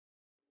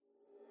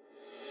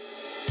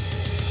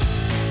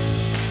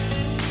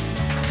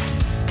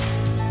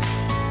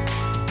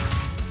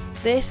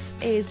This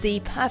is the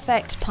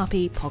Perfect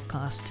Puppy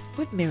Podcast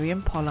with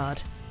Miriam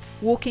Pollard,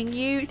 walking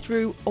you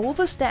through all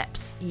the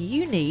steps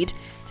you need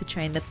to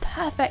train the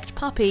perfect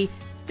puppy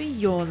for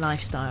your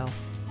lifestyle.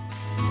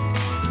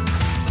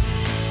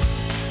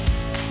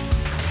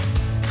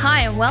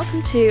 Hi, and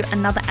welcome to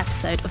another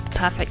episode of the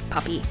Perfect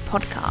Puppy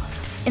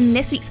Podcast. In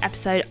this week's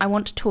episode, I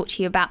want to talk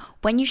to you about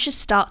when you should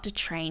start to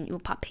train your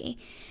puppy.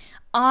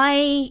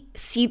 I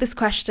see this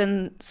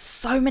question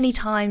so many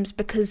times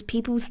because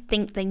people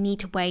think they need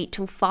to wait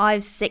till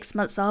 5-6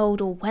 months old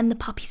or when the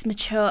puppy's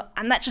mature,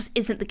 and that just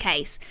isn't the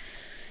case.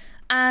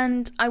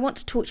 And I want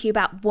to talk to you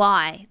about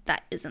why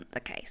that isn't the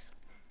case.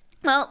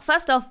 Well,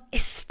 first off, it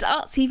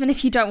starts even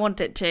if you don't want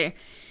it to.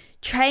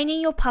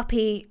 Training your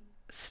puppy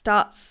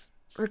starts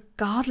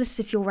regardless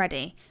if you're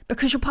ready,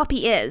 because your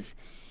puppy is.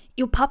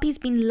 Your puppy's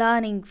been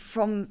learning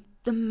from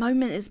the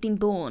moment it's been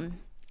born.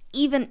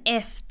 Even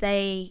if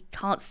they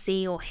can't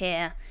see or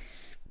hear,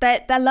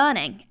 they're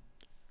learning.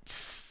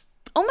 It's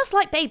almost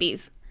like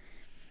babies.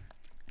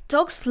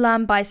 Dogs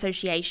learn by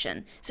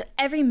association. So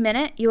every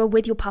minute you are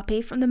with your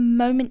puppy, from the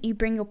moment you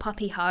bring your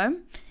puppy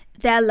home,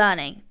 they're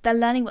learning. They're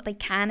learning what they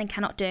can and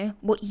cannot do,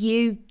 what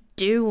you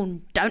do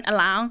and don't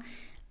allow,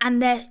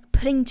 and they're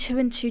putting two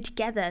and two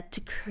together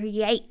to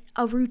create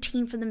a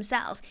routine for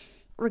themselves,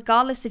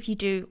 regardless if you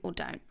do or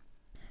don't.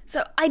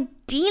 So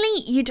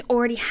ideally, you'd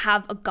already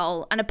have a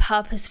goal and a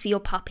purpose for your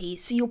puppy,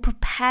 so you're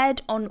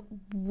prepared on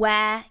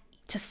where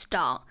to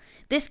start.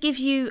 This gives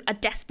you a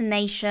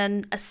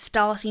destination, a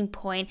starting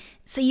point,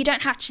 so you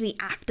don't actually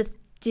have to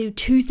do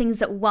two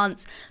things at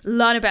once,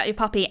 learn about your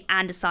puppy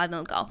and decide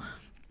on a goal.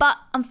 But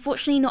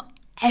unfortunately, not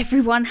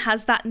everyone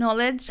has that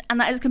knowledge, and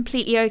that is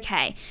completely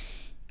okay.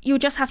 You'll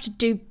just have to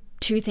do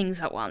two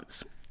things at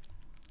once.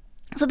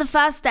 So the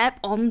first step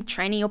on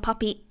training your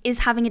puppy is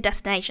having a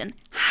destination,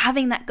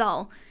 having that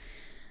goal.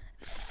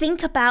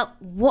 Think about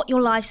what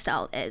your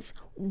lifestyle is,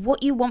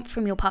 what you want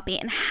from your puppy,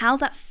 and how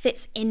that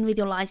fits in with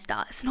your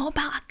lifestyle. It's not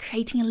about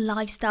creating a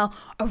lifestyle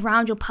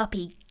around your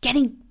puppy,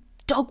 getting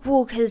dog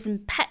walkers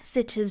and pet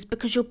sitters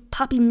because your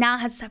puppy now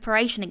has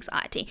separation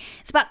anxiety.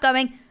 It's about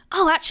going,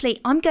 actually,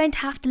 I'm going to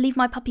have to leave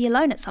my puppy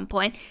alone at some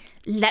point.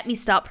 Let me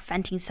start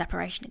preventing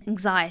separation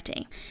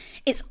anxiety.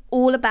 It's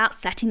all about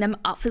setting them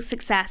up for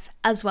success,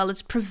 as well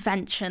as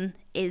prevention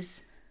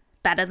is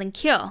better than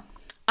cure.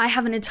 I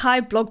have an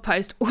entire blog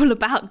post all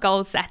about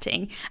goal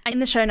setting, and in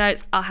the show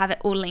notes, I'll have it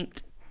all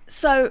linked.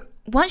 So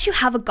once you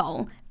have a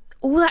goal,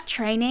 all that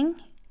training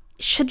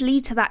should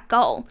lead to that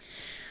goal.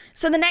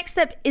 So the next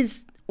step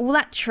is all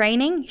that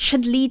training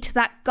should lead to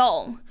that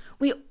goal.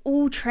 We're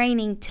all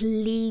training to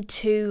lead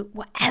to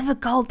whatever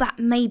goal that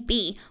may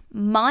be.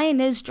 Mine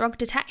is drug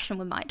detection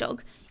with my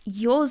dog.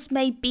 Yours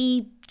may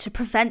be to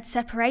prevent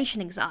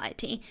separation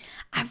anxiety.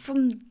 And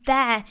from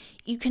there,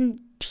 you can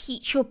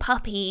teach your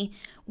puppy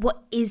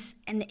what is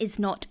and is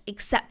not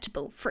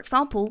acceptable. For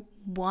example,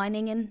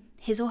 whining in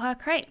his or her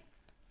crate.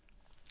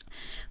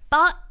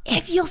 But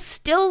if you're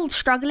still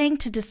struggling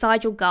to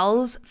decide your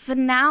goals, for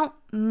now,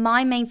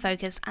 my main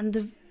focus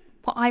and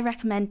what I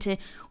recommend to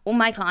all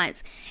my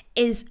clients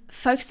is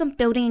focus on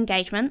building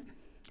engagement,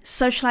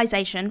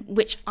 socialization,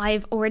 which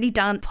I've already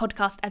done a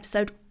podcast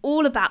episode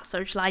all about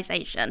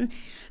socialization,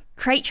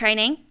 crate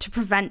training to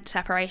prevent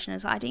separation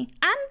anxiety,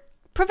 and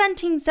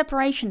preventing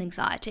separation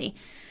anxiety.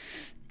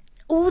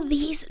 All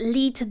these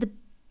lead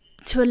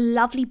to a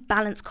lovely,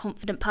 balanced,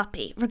 confident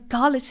puppy,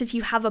 regardless if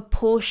you have a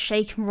poor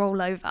shake and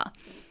roll over.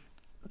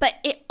 But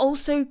it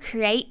also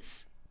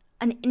creates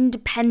an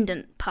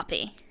independent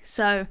puppy.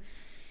 So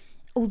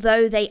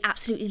although they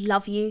absolutely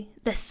love you,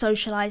 they're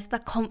socialized, they're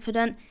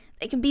confident,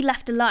 they can be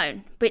left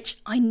alone, which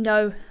I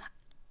know,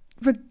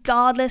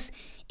 regardless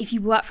if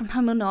you work from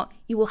home or not,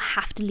 you will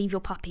have to leave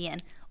your puppy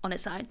in on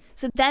its own.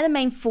 So they're the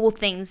main 4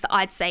 things that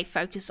I'd say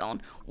focus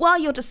on while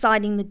you're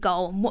deciding the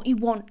goal and what you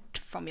want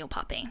from your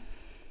puppy.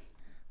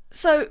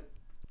 So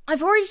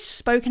I've already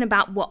spoken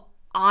about what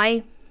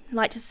I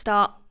like to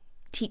start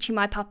teaching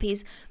my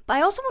puppies, but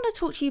I also want to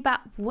talk to you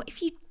about what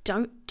if you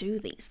don't do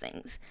these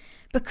things,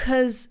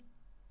 because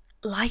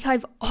like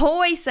I've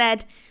always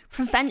said,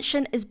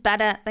 prevention is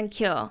better than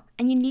cure,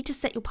 and you need to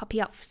set your puppy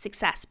up for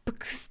success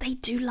because they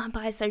do learn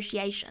by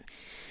association.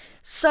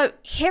 So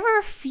here are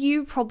a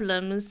few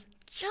problems,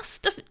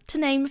 just to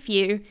name a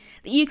few,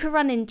 that you could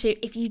run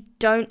into if you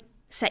don't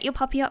set your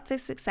puppy up for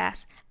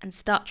success and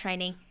start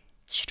training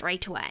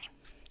straight away.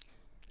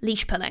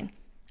 Leash pulling,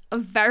 a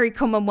very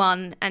common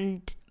one,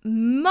 and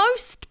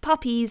most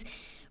puppies,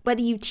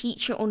 whether you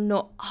teach it or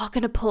not, are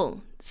going to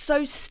pull.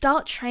 So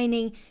start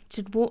training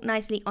to walk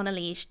nicely on a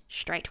leash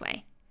straight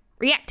away.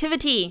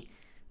 Reactivity.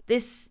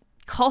 This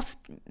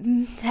costs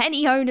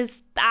many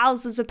owners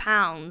thousands of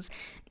pounds.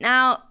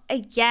 Now,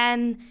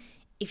 again,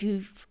 if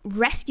you've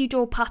rescued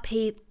your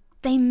puppy,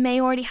 they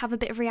may already have a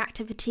bit of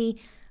reactivity.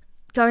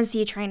 Go and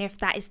see a trainer if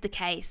that is the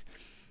case.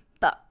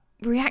 But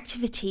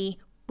reactivity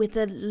with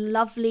a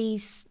lovely,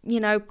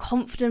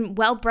 confident,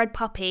 well-bred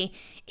puppy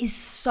is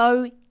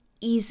so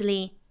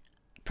easily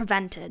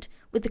prevented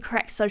with the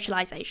correct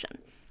socialization.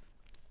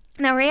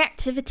 Now,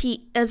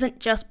 reactivity isn't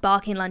just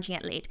barking, lunging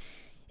at lead.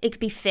 It could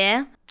be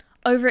fear,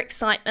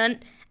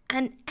 overexcitement,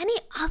 and any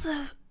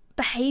other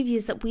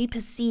behaviors that we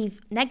perceive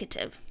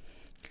negative.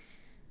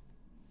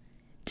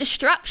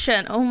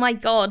 Distraction, oh my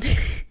God.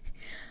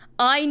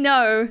 I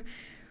know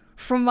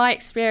from my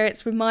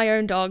experience with my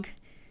own dog,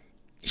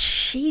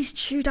 she's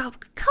chewed up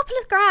a couple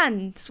of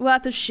grand's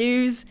worth of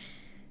shoes,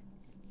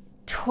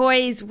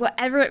 toys,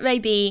 whatever it may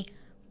be.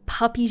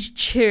 Puppies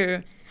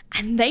chew,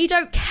 and they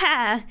don't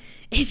care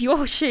if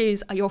your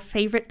shoes are your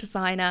favourite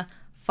designer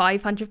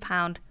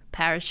 £500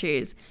 pair of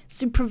shoes.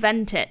 So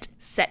prevent it.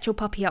 Set your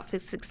puppy up for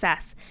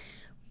success.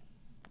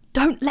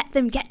 Don't let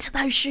them get to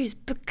those shoes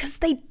because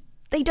they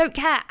don't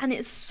care, and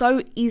it's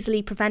so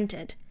easily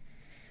prevented.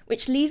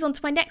 Which leads on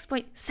to my next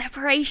point,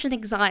 separation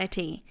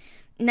anxiety.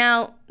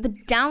 Now, the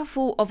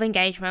downfall of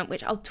engagement,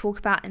 which I'll talk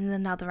about in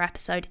another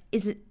episode,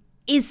 is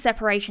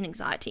separation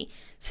anxiety.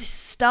 So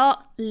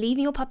start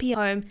leaving your puppy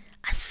home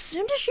as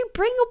soon as you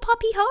bring your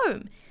puppy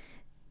home.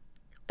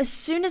 As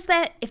soon as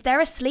if they're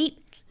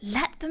asleep,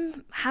 let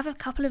them have a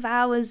couple of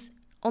hours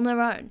on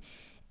their own.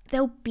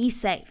 They'll be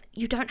safe.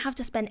 You don't have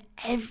to spend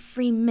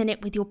every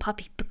minute with your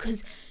puppy,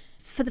 because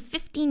for the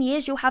 15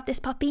 years you'll have this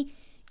puppy,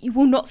 you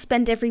will not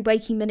spend every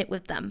waking minute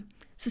with them.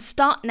 So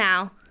start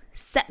now,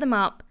 set them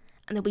up,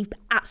 and they'll be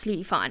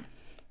absolutely fine.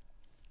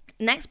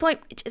 Next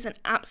point, which is an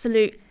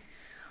absolute,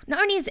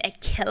 not only is it a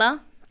killer,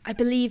 I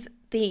believe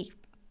the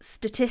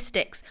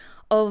statistics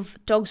of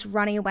dogs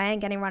running away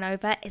and getting run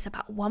over is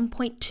about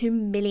 1.2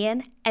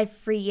 million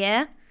every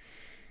year.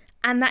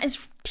 And that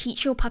is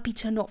teach your puppy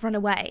to not run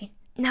away.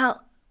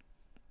 Now,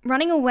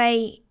 running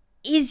away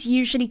is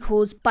usually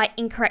caused by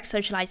incorrect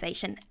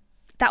socialization.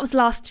 That was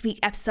last week's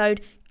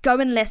episode. Go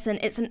and listen.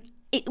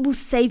 It will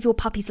save your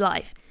puppy's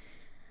life.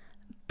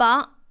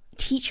 But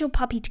teach your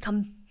puppy to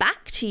come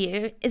back to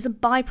you is a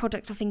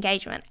byproduct of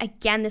engagement.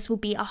 Again, this will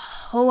be a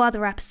whole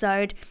other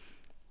episode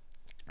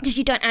because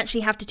you don't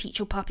actually have to teach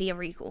your puppy a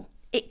recall.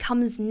 It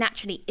comes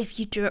naturally if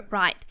you do it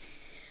right.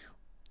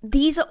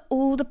 These are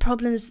all the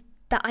problems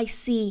that I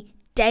see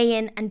day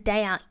in and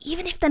day out,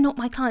 even if they're not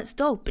my client's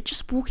dog, but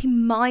just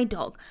walking my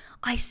dog.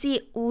 I see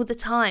it all the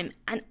time.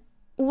 And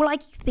all I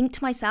think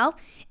to myself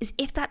is,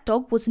 if that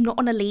dog was not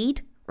on a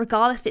lead,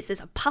 regardless if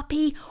it's a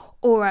puppy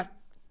or a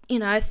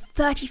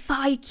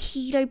 35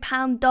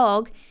 kilo-pound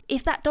dog,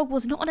 if that dog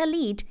was not on a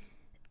lead,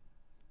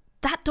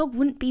 that dog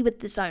wouldn't be with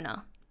this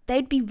owner.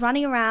 They'd be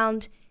running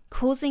around,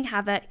 causing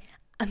havoc,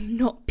 and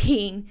not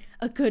being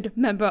a good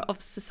member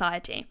of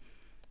society.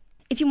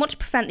 If you want to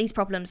prevent these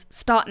problems,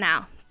 start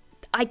now.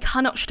 I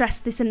cannot stress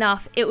this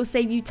enough. It will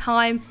save you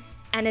time,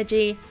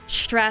 energy,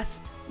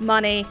 stress,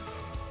 money.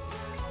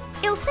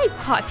 It'll save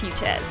quite a few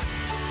tears.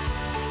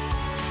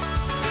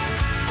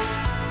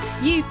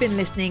 You've been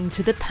listening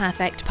to the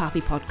Perfect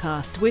Puppy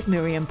Podcast with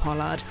Miriam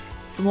Pollard.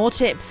 For more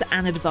tips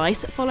and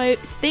advice, follow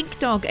Think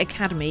Dog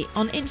Academy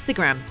on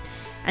Instagram.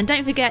 And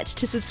don't forget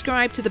to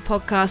subscribe to the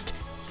podcast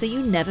so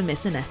you never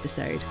miss an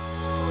episode.